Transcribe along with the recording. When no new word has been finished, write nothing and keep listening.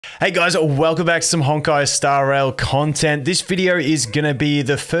Hey guys, welcome back to some Honkai Star Rail content. This video is going to be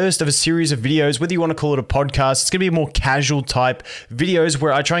the first of a series of videos, whether you want to call it a podcast. It's going to be more casual type videos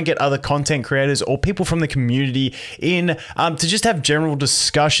where I try and get other content creators or people from the community in to just have general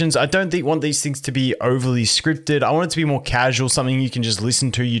discussions. I don't want these things to be overly scripted. I want it to be more casual, something you can just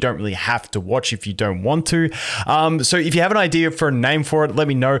listen to. You don't really have to watch if you don't want to. So if you have an idea for a name for it, let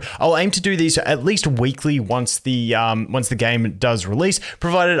me know. I'll aim to do these at least weekly once the game does release,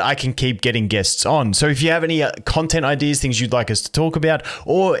 provided I can keep getting guests on. So if you have any content ideas, things you'd like us to talk about,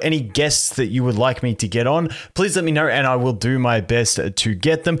 or any guests that you would like me to get on, please let me know and I will do my best to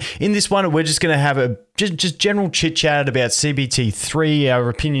get them. In this one, we're just going to have a just general chit chat about CBT3, our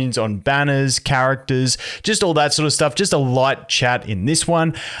opinions on banners, characters, just all that sort of stuff. Just a light chat in this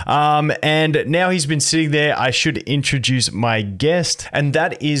one. And now he's been sitting there, I should introduce my guest, and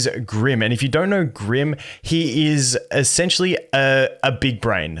that is Grim. And if you don't know Grim, he is essentially a big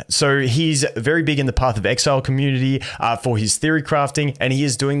brain. So he's very big in the Path of Exile community for his theory crafting, and he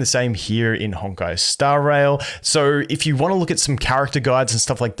is doing the same here in Honkai Star Rail. So if you want to look at some character guides and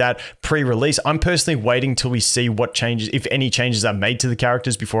stuff like that pre-release, I'm personally waiting till we see what changes, if any changes are made to the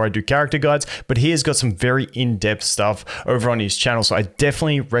characters before I do character guides, but he has got some very in-depth stuff over on his channel, so I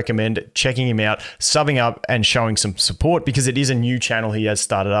definitely recommend checking him out, subbing up and showing some support, because it is a new channel he has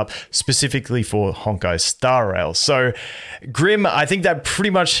started up specifically for Honkai Star Rail. So Grim, I think that pretty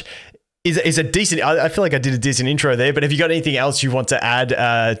much is a decent, I feel like I did a decent intro there, but have you got anything else you want to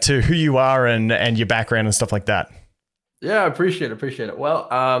add to who you are and your background and stuff like that? Yeah, I appreciate it. Well,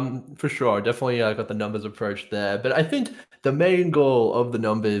 for sure, definitely got the numbers approach there. But I think the main goal of the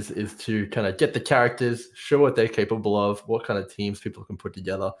numbers is to kind of get the characters, show what they're capable of, what kind of teams people can put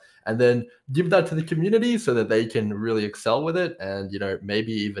together, and then give that to the community so that they can really excel with it and, you know,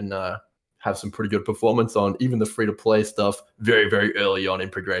 maybe even have some pretty good performance on even the free-to-play stuff very, very early on in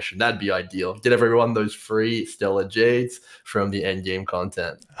progression. That'd be ideal. Get everyone those free Stellar Jades from the end game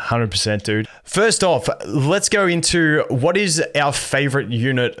content. 100%, dude. First off, let's go into what is our favorite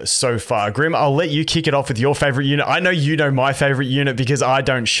unit so far. Grim, I'll let you kick it off with your favorite unit. I know you know my favorite unit because I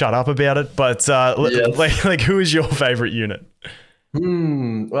don't shut up about it, but yes. like who is your favorite unit?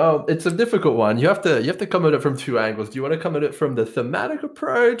 Well, it's a difficult one. You have to come at it from two angles. Do you want to come at it from the thematic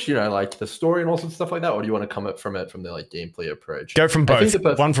approach, you know, like the story and all sorts of stuff like that, or do you want to come at from the like gameplay approach? Go from both.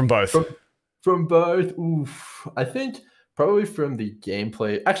 One from both. From both. Oof. I think probably from the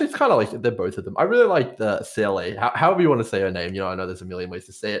gameplay. Actually, it's kind of like they're both of them. I really like the CLA, however you want to say her name. You know, I know there's a million ways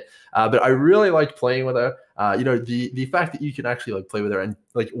to say it, but I really like playing with her. You know, the fact that you can actually like play with her and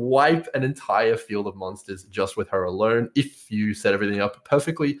like wipe an entire field of monsters just with her alone, if you set everything up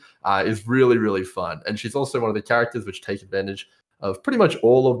perfectly, is really, really fun. And she's also one of the characters which take advantage of pretty much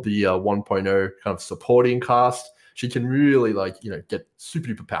all of the 1.0 kind of supporting cast. She can really, like, you know, get super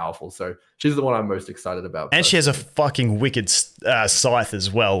duper powerful. So she's the one I'm most excited about. And she has a fucking wicked scythe as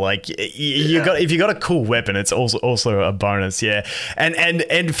well. Like if you got a cool weapon, it's also a bonus. Yeah.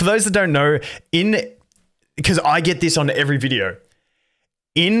 And for those that don't know, because I get this on every video,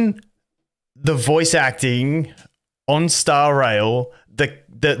 in the voice acting on Star Rail,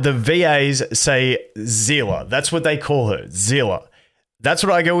 the VAs say Zila. That's what they call her, Zila. That's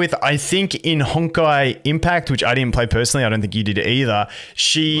what I go with. I think in Honkai Impact, which I didn't play personally, I don't think you did either,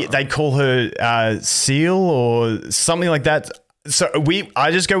 they call her Seal or something like that. So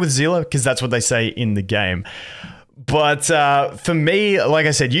I just go with Zila because that's what they say in the game. But for me, like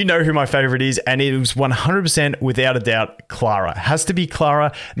I said, you know who my favorite is, and it was 100% without a doubt Clara. It has to be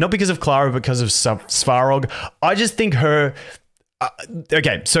Clara, not because of Clara, but because of Svarog. I just think her...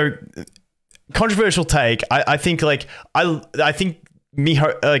 okay, so controversial take. I think like I think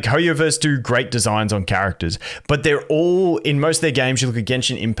Hoyoverse do great designs on characters, but they're all, in most of their games, you look at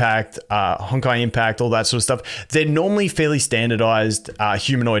Genshin Impact, Honkai Impact, all that sort of stuff, they're normally fairly standardized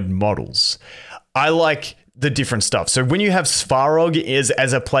humanoid models. I like the different stuff. So when you have Svarog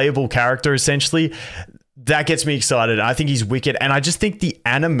as a playable character, essentially, that gets me excited. I think he's wicked. And I just think the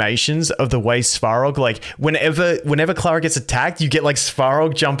animations of the way Svarog, like whenever Clara gets attacked, you get like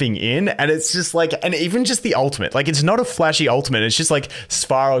Svarog jumping in, and it's just like, and even just the ultimate, like it's not a flashy ultimate. It's just like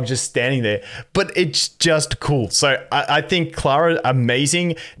Svarog just standing there, but it's just cool. So I think Clara,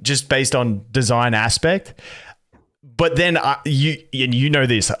 amazing just based on design aspect. But then you know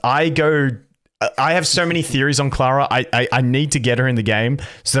this, I go I have so many theories on Clara. I need to get her in the game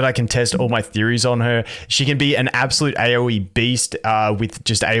so that I can test all my theories on her. She can be an absolute AoE beast with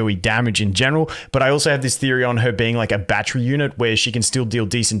just AoE damage in general. But I also have this theory on her being like a battery unit where she can still deal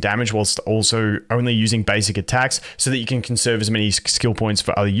decent damage whilst also only using basic attacks so that you can conserve as many skill points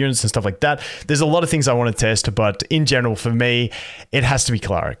for other units and stuff like that. There's a lot of things I want to test, but in general, for me, it has to be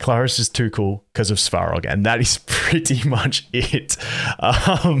Clara. Clara's just too cool because of Svarog, and that is pretty much it.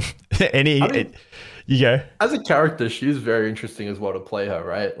 You go. As a character, she is very interesting as well to play her,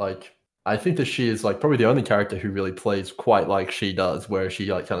 right? Like, I think that she is like probably the only character who really plays quite like she does, where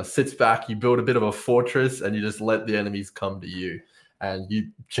she like kind of sits back, you build a bit of a fortress, and you just let the enemies come to you, and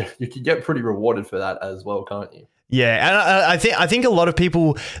you can get pretty rewarded for that as well, can't you? Yeah, and I think a lot of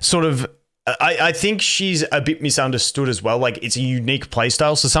people sort of. I think she's a bit misunderstood as well. Like, it's a unique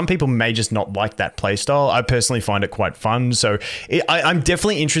playstyle, so some people may just not like that playstyle. I personally find it quite fun, so I'm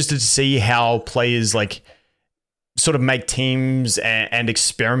definitely interested to see how players like sort of make teams and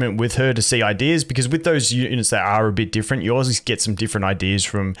experiment with her to see ideas, because with those units that are a bit different, you always get some different ideas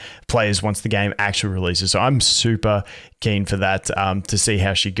from players once the game actually releases. So I'm super keen for that to see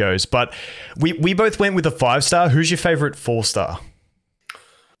how she goes. But we both went with a 5-star. Who's your favorite 4-star?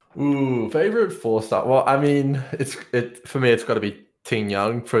 Ooh, favorite 4-star. Well, I mean, for me, it's got to be Ting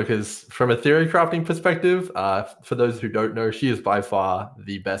Young, because from a theory crafting perspective, for those who don't know, she is by far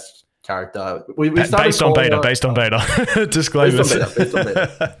the best character. We started based on beta. Disclaimers. Based on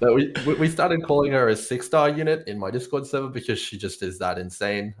beta. But we started calling her a 6-star unit in my Discord server because she just is that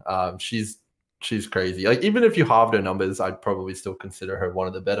insane. She's crazy. Like, even if you halved her numbers, I'd probably still consider her one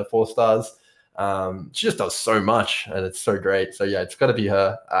of the better 4-stars. She just does so much, and it's so great. So yeah, it's got to be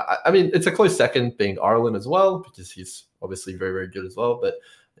her. I mean, it's a close second being Arlen as well, because he's obviously very, very good as well. But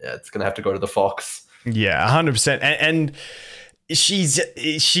yeah, it's gonna have to go to the Fox. Yeah, 100%. And she's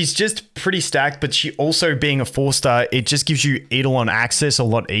just pretty stacked, but she also, being a 4-star, it just gives you Eidolon access a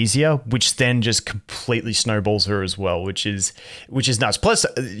lot easier, which then just completely snowballs her as well, which is nuts. Plus,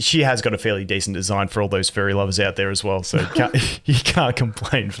 she has got a fairly decent design for all those fairy lovers out there as well, so you can't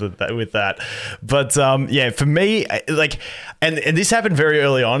complain with that. But yeah, for me, like, and this happened very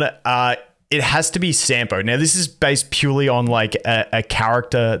early on. It has to be Sampo. Now, this is based purely on like a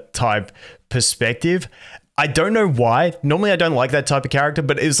character type perspective. I don't know why. Normally, I don't like that type of character,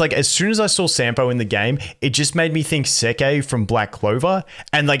 but it was like, as soon as I saw Sampo in the game, it just made me think Seke from Black Clover,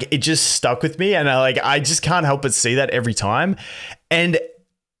 and like, it just stuck with me, and I just can't help but see that every time. And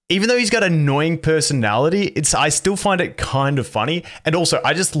even though he's got an annoying personality, I still find it kind of funny, and also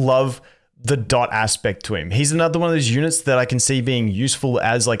I just love the dot aspect to him. He's another one of those units that I can see being useful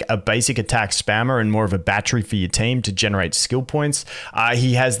as like a basic attack spammer and more of a battery for your team to generate skill points.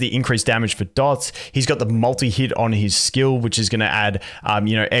 He has the increased damage for dots. He's got the multi-hit on his skill, which is going to add,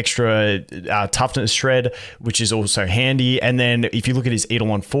 extra toughness shred, which is also handy. And then if you look at his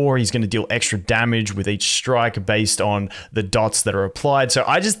Eidolon 4, he's going to deal extra damage with each strike based on the dots that are applied. So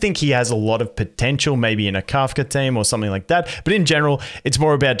I just think he has a lot of potential, maybe in a Kafka team or something like that. But in general, it's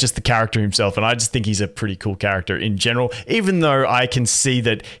more about just the character himself, and I just think he's a pretty cool character in general, even though I can see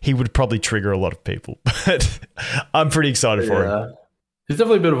that he would probably trigger a lot of people. But I'm pretty excited for him. He's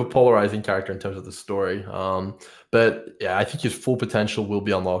definitely a bit of a polarizing character in terms of the story. But yeah, I think his full potential will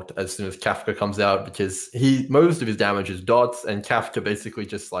be unlocked as soon as Kafka comes out, because most of his damage is dots, and Kafka basically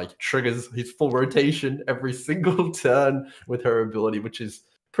just like triggers his full rotation every single turn with her ability, which is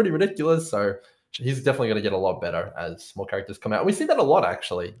pretty ridiculous. So he's definitely going to get a lot better as more characters come out. And we see that a lot,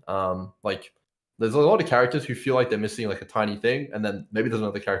 actually. Like, there's a lot of characters who feel like they're missing like a tiny thing, and then maybe there's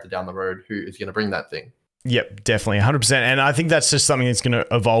another character down the road who is going to bring that thing. Yep, definitely, 100%. And I think that's just something that's going to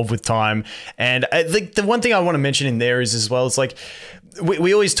evolve with time. And the one thing I want to mention in there is, as well, it's like,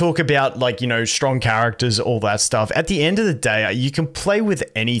 we always talk about, like, strong characters, all that stuff. At the end of the day, you can play with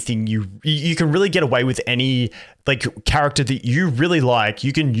anything. You can really get away with any like character that you really like.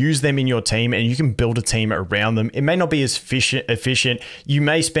 You can use them in your team, and you can build a team around them. It may not be as efficient. You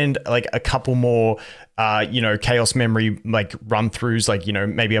may spend like a couple more chaos memory like run throughs, like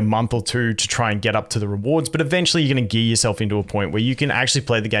maybe a month or two to try and get up to the rewards, but eventually you're going to gear yourself into a point where you can actually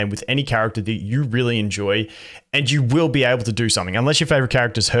play the game with any character that you really enjoy, and you will be able to do something. Unless your favorite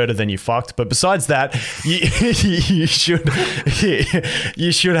character is Herder, then you're fucked. But besides that, you should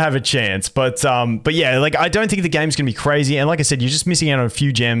have a chance. But yeah, like, I don't think the game's going to be crazy. And like I said, you're just missing out on a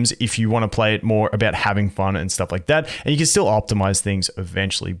few gems if you want to play it more about having fun and stuff like that. And you can still optimize things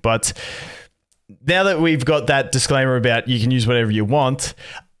eventually. But now that we've got that disclaimer about you can use whatever you want,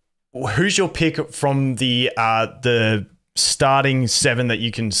 who's your pick from the starting 7 that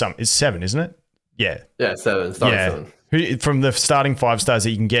you can summon? It's 7, isn't it? Yeah. Yeah, 7. Starting 7. Who from the starting 5 stars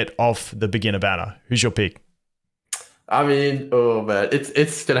that you can get off the beginner banner? Who's your pick? I mean, oh man,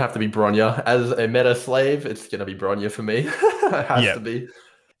 it's gonna have to be Bronya. As a meta slave, it's gonna be Bronya for me. It has to be.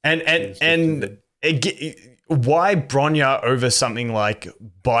 Why Bronya over something like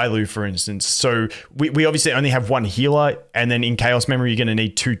Bailu, for instance? So we obviously only have one healer, and then in Chaos Memory, you're going to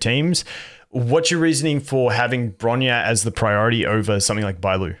need 2 teams. What's your reasoning for having Bronya as the priority over something like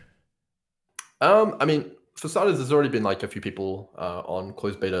Bailu? I mean, for starters, there's already been like a few people on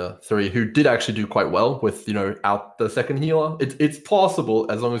closed beta 3 who did actually do quite well with, out the second healer. It's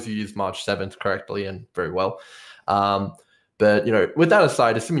possible as long as you use March 7th correctly and very well. But, with that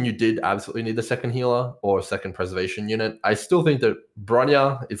aside, assuming you did absolutely need the second healer or second preservation unit, I still think that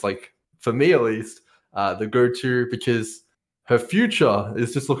Bronya is, like, for me at least, the go-to, because her future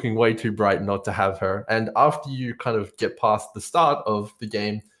is just looking way too bright not to have her. And after you kind of get past the start of the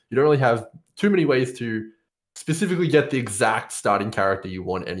game, you don't really have too many ways to specifically get the exact starting character you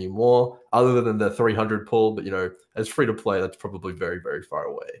want anymore, other than the 300 pull. But, as free-to-play, that's probably very, very far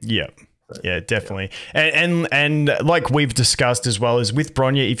away. Yeah. Yeah, definitely. Yeah. And like we've discussed as well, is with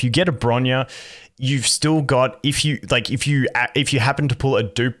Bronya, if you get a Bronya, you've still got, if you happen to pull a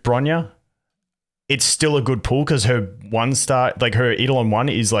dupe Bronya, it's still a good pull because her 1-star, like her Eidolon 1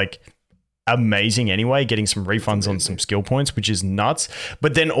 is like amazing anyway, getting some refunds on some skill points, which is nuts.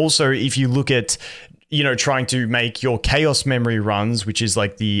 But then also if you look at, trying to make your Chaos Memory runs, which is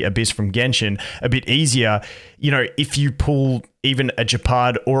like the Abyss from Genshin, a bit easier, if you pull even a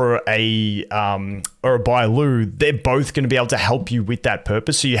Japad or a Bailu, they're both going to be able to help you with that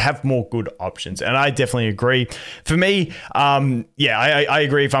purpose. So you have more good options. And I definitely agree. For me, I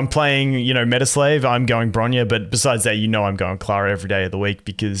agree. If I'm playing, Meta Slave, I'm going Bronya. But besides that, I'm going Clara every day of the week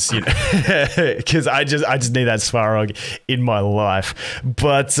because, because I just need that Svarog in my life.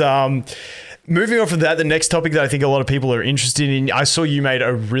 But, moving on from that, the next topic that I think a lot of people are interested in, I saw you made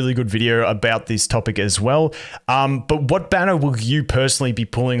a really good video about this topic as well. But what banner will you personally be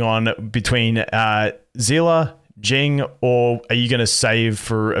pulling on between Zilla, Jing, or are you going to save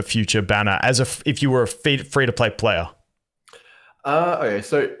for a future banner if you were a free-to-play player? Okay,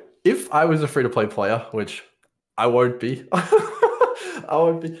 so if I was a free-to-play player, which I won't be,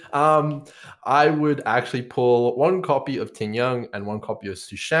 I would actually pull 1 copy of Ting Yang and 1 copy of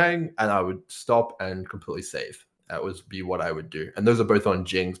Sushang, and I would stop and completely save. That would be what I would do. And those are both on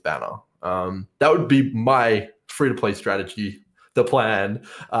Jing's banner. That would be my free-to-play strategy, the plan.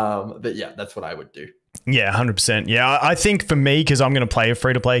 But yeah, that's what I would do. Yeah, 100%. Yeah, I think for me, because I'm going to play a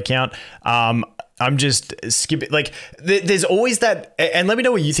free-to-play account, I'm just skipping. Like, there's always that, and let me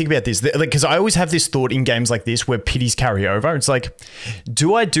know what you think about this. Because I always have this thought in games like this where pities carry over. It's like,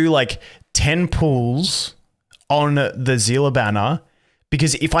 do I do like 10 pulls on the Zilla banner?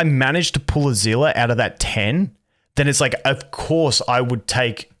 Because if I manage to pull a Zilla out of that 10, then it's like, of course, I would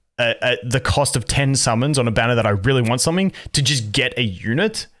take the cost of 10 summons on a banner that I really want something to just get a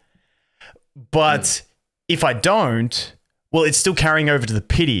unit. But if I don't, well, it's still carrying over to the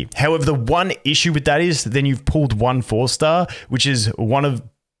pity. However, the one issue with that is then you've pulled 1 4-star, which is one of,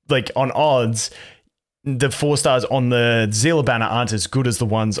 like, on odds, the 4 stars on the Zilla banner aren't as good as the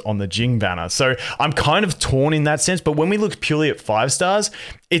ones on the Jing banner. So I'm kind of torn in that sense. But when we look purely at 5 stars,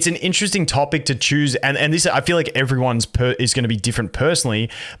 it's an interesting topic to choose. And this, I feel like everyone's is going to be different personally.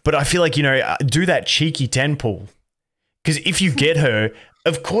 But I feel like, do that cheeky 10 pull. Because if you get her,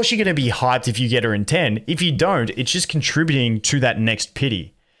 of course you're going to be hyped if you get her in 10. If you don't, it's just contributing to that next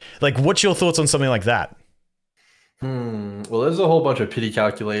pity. Like, what's your thoughts on something like that? Well, there's a whole bunch of pity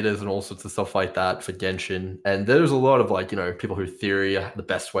calculators and all sorts of stuff like that for Genshin. And there's a lot of, like, people who theory the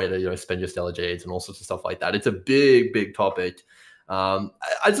best way to, spend your Stellar Jades and all sorts of stuff like that. It's a big, big topic.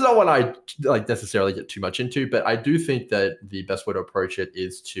 It's not one I like necessarily get too much into, but I do think that the best way to approach it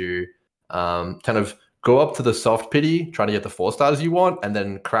is to kind of go up to the soft pity, trying to get the 4 stars you want, and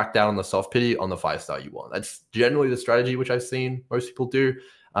then crack down on the soft pity on the 5-star you want. That's generally the strategy which I've seen most people do.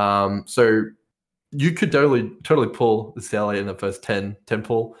 So you could totally pull the CLA in the first 10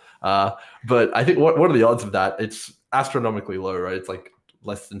 pull. But I think what are the odds of that? It's astronomically low, right? It's like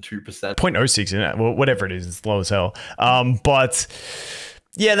less than 2%. 0.06 in it. Well, whatever it is, it's low as hell. But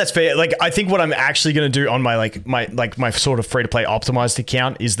yeah, that's fair. Like, I think what I'm actually going to do on my sort of free-to-play optimized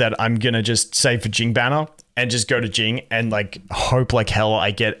account is that I'm going to just save for Jing banner and just go to Jing and, like, hope like hell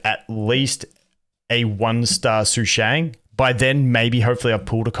I get at least a 1-star Sushang. By then, maybe hopefully I've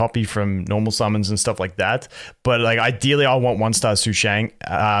pulled a copy from normal summons and stuff like that. But, like, ideally I want 1-star Sushang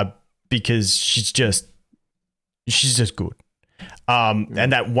because she's just good.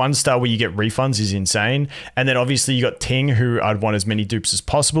 And that 1 star where you get refunds is insane. And then obviously you got Ting, who I'd want as many dupes as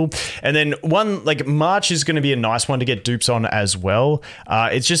possible. And then March is going to be a nice one to get dupes on as well.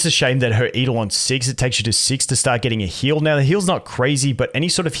 It's just a shame that her Eidolon 6, it takes you to 6 to start getting a heal. Now the heal's not crazy, but any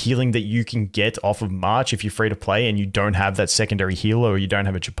sort of healing that you can get off of March if you're free to play and you don't have that secondary healer or you don't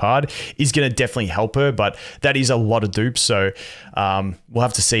have a Chapard is going to definitely help her. But that is a lot of dupes. So we'll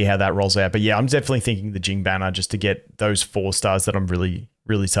have to see how that rolls out. But yeah, I'm definitely thinking the Jing banner just to get those 4 stars that I'm really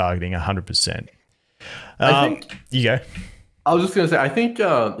targeting 100%. I think you go. I was just going to say, I think,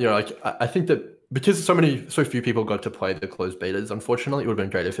 I think that because so few people got to play the closed betas, unfortunately, it would have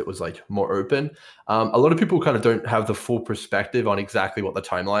been great if it was like more open. A lot of people kind of don't have the full perspective on exactly what the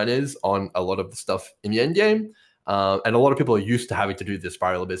timeline is on a lot of the stuff in the end game. And a lot of people are used to having to do the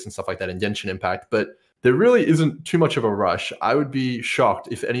Spiral Abyss and stuff like that in Genshin Impact, but there really isn't too much of a rush. I would be shocked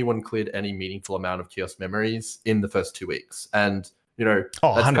if anyone cleared any meaningful amount of Kiosk memories in the first 2 weeks. And, that's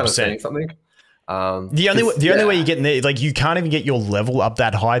 100%. kind of saying something. The only way you get in there, like you can't even get your level up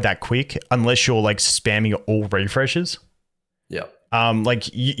that high that quick unless you're like spamming all refreshes. Yeah.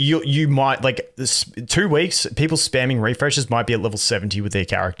 You might like this 2 weeks, people spamming refreshes might be at level 70 with their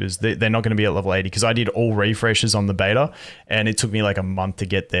characters. They're not going to be at level 80 because I did all refreshes on the beta and it took me like a month to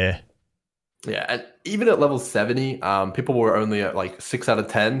get there. Yeah, and even at level 70, people were only at like 6 out of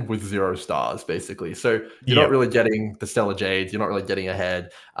 10 with 0 stars, basically. So you're not really getting the Stellar Jades. You're not really getting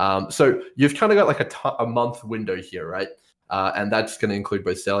ahead. So you've kind of got like a month window here, right? And that's going to include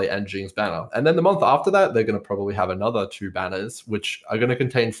both Sally and Jing's banner. And then the month after that, they're going to probably have another 2 banners, which are going to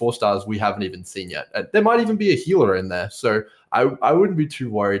contain 4 stars we haven't even seen yet. And there might even be a healer in there. So I wouldn't be too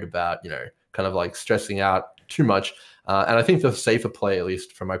worried about, kind of like stressing out too much. And I think the safer play, at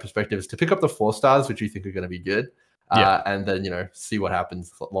least from my perspective, is to pick up the 4 stars, which you think are going to be good. And then, see what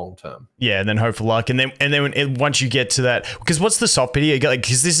happens long term. Yeah, and then hope for luck. And then once you get to that, because what's the soft pity?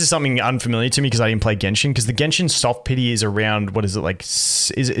 Because this is something unfamiliar to me because I didn't play Genshin. Because the Genshin soft pity is around, what is it like?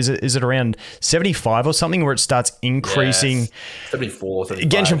 Is it around 75 or something where it starts increasing? Yes, 74,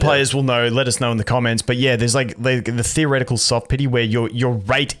 75. Genshin players will know. Let us know in the comments. But yeah, there's like the theoretical soft pity where your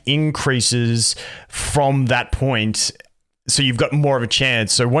rate increases from that point. So you've got more of a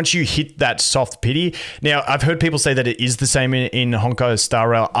chance. So once you hit that soft pity, now I've heard people say that it is the same in Honkai Star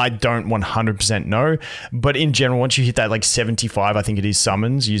Rail. I don't 100% know, but in general, once you hit that like 75, I think it is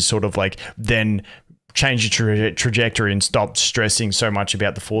summons, you sort of like then change your trajectory and stop stressing so much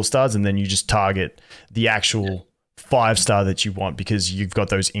about the 4 stars, and then you just target the actual 5 star that you want because you've got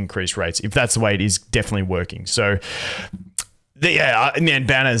those increased rates. If that's the way it is, definitely working. So yeah, man,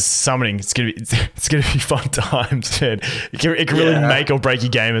 banners, summoning, it's gonna be fun times, man. It can really make or break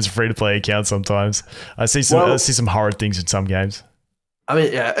your game as a free-to-play account sometimes. I see some horrid things in some games. I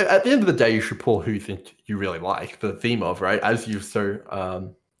mean, yeah, at the end of the day, you should pull who you think you really like, the theme of, right? As you've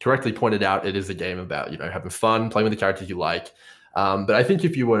so correctly pointed out, it is a game about, having fun, playing with the characters you like. But I think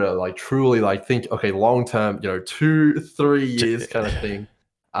if you were to like truly like think, okay, long-term, 2-3 years kind of thing,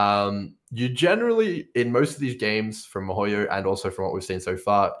 you generally, in most of these games from MiHoYo and also from what we've seen so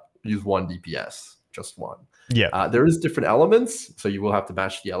far, use 1 DPS, just 1. Yeah. There is different elements, so you will have to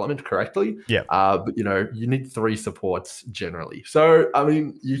match the element correctly. Yeah. But, you need 3 supports generally. So, I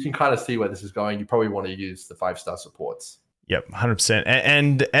mean, you can kind of see where this is going. You probably want to use the 5-star supports. Yep, 100%.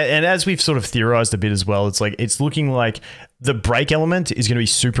 And as we've sort of theorized a bit as well, it's looking like the break element is going to be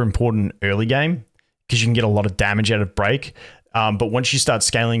super important early game because you can get a lot of damage out of break. But once you start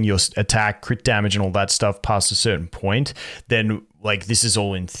scaling your attack, crit damage, and all that stuff past a certain point, then like this is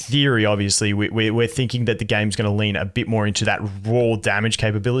all in theory. Obviously, we're thinking that the game's going to lean a bit more into that raw damage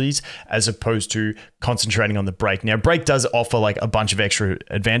capabilities as opposed to concentrating on the break. Now, break does offer like a bunch of extra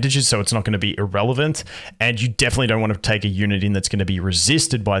advantages, so it's not going to be irrelevant. And you definitely don't want to take a unit in that's going to be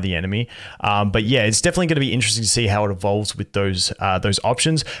resisted by the enemy. But yeah, it's definitely going to be interesting to see how it evolves with those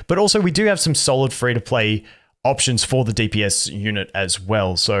options. But also, we do have some solid free to play options for the DPS unit as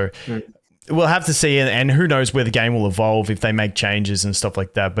well. So we'll have to see, and who knows where the game will evolve if they make changes and stuff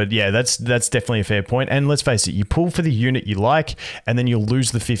like that. But yeah, that's definitely a fair point. And let's face it, you pull for the unit you like, and then you'll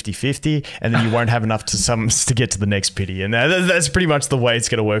lose the 50-50, and then you won't have enough to get to the next pity. And that's pretty much the way it's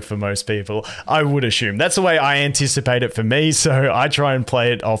going to work for most people, I would assume. That's the way I anticipate it for me. So I try and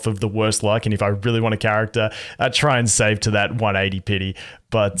play it off of the worst luck. And if I really want a character, I try and save to that 180 pity.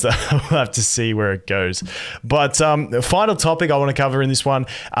 But we'll have to see where it goes. But the final topic I want to cover in this one,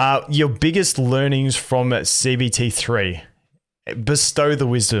 your biggest learnings from CBT3. Bestow the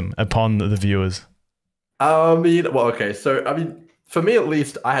wisdom upon the viewers. Okay. So, for me at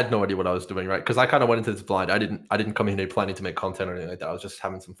least, I had no idea what I was doing, right? Because I kind of went into this blind. I didn't come in here planning to make content or anything like that. I was just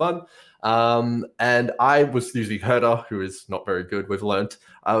having some fun. And I was using Herder, who is not very good. We've learnt.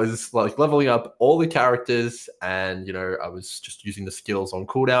 I was like leveling up all the characters, and I was just using the skills on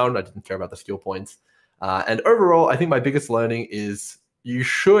cooldown. I didn't care about the skill points. And overall, I think my biggest learning is you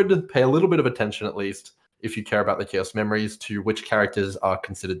should pay a little bit of attention, at least if you care about the chaos memories, to which characters are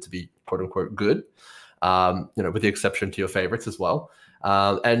considered to be quote unquote good. With the exception to your favorites as well.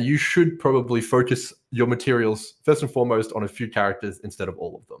 And you should probably focus your materials first and foremost on a few characters instead of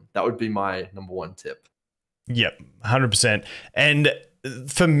all of them. That would be my number one tip. Yep, 100%. And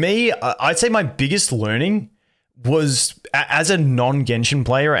for me, I'd say my biggest learning was as a non-Genshin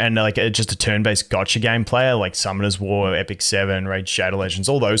player and like just a turn-based gotcha game player like Summoner's War, Epic 7, Raid Shadow Legends,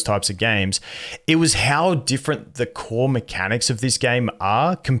 all those types of games, it was how different the core mechanics of this game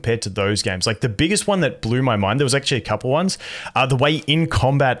are compared to those games. Like the biggest one that blew my mind, there was actually a couple ones, the way in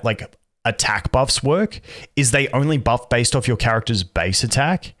combat like attack buffs work is they only buff based off your character's base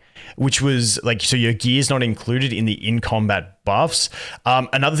attack, which was like, so your gear's not included in the in-combat buffs.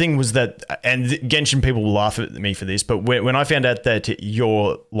 Another thing was that, and Genshin people will laugh at me for this, but when I found out that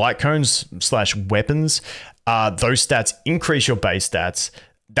your light cones / weapons, those stats increase your base stats,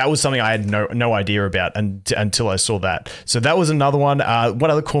 that was something I had no idea about until I saw that. So that was another one.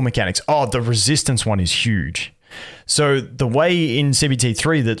 What other core mechanics? Oh, the resistance one is huge. So the way in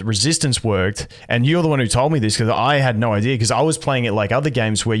CBT3 that resistance worked, and you're the one who told me this because I had no idea, because I was playing it like other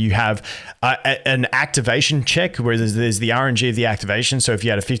games where you have an activation check where there's the RNG of the activation. So if you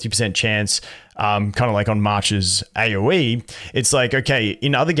had a 50% chance, kind of like on March's AoE, it's like, okay,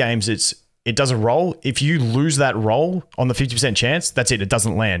 in other games, it does a roll. If you lose that roll on the 50% chance, that's it. It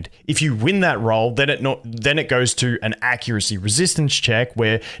doesn't land. If you win that roll, then it goes to an accuracy resistance check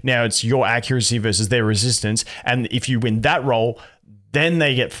where now it's your accuracy versus their resistance. And if you win that roll, then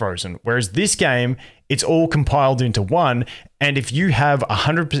they get frozen. Whereas this game, it's all compiled into one. And if you have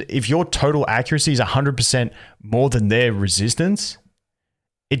 100%, if your total accuracy is 100% more than their resistance,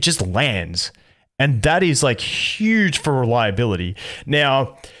 it just lands. And that is like huge for reliability.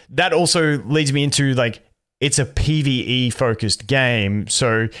 Now, that also leads me into like, it's a PvE focused game,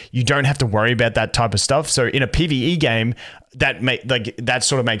 so you don't have to worry about that type of stuff. So in a PvE game, that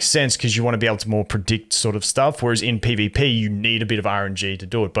sort of makes sense because you want to be able to more predict sort of stuff. Whereas in PvP, you need a bit of RNG to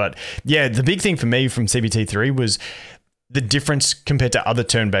do it. But yeah, the big thing for me from CBT3 was the difference compared to other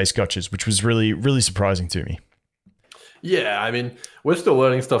turn-based gotchas, which was really, really surprising to me. Yeah, I mean, we're still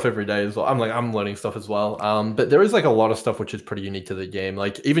learning stuff every day as well. I'm learning stuff as well. But there is like a lot of stuff which is pretty unique to the game.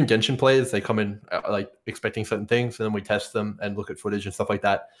 Like even Genshin players, they come in like expecting certain things, and then we test them and look at footage and stuff like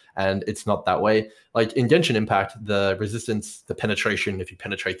that. And it's not that way. Like in Genshin Impact, the resistance, the penetration, if you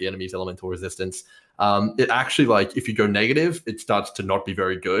penetrate the enemy's elemental resistance, it actually, like if you go negative, it starts to not be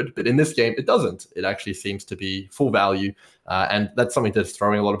very good. But in this game, it doesn't. It actually seems to be full value. And that's something that's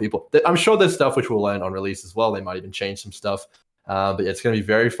throwing a lot of people. I'm sure there's stuff which we'll learn on release as well. They might even change some stuff. But yeah, it's going to be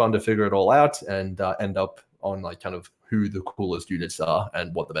very fun to figure it all out and end up on like kind of who the coolest units are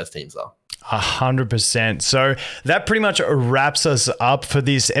and what the best teams are. 100%. So that pretty much wraps us up for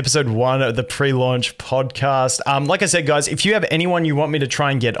this episode 1 of the pre-launch podcast. Like I said, guys, if you have anyone you want me to try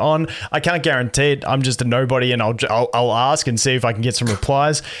and get on, I can't guarantee it. I'm just a nobody, and I'll ask and see if I can get some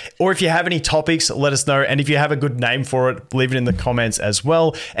replies. Or if you have any topics, let us know. And if you have a good name for it, leave it in the comments as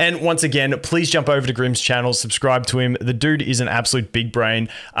well. And once again, please jump over to Grim's channel, subscribe to him. The dude is an absolute big brain,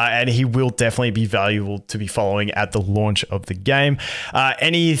 and he will definitely be valuable to be following at the launch of the game.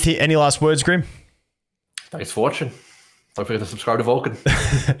 Any last words, Grim? Thanks for watching. Don't forget to subscribe to Vulcan.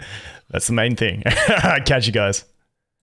 That's the main thing. Catch you guys.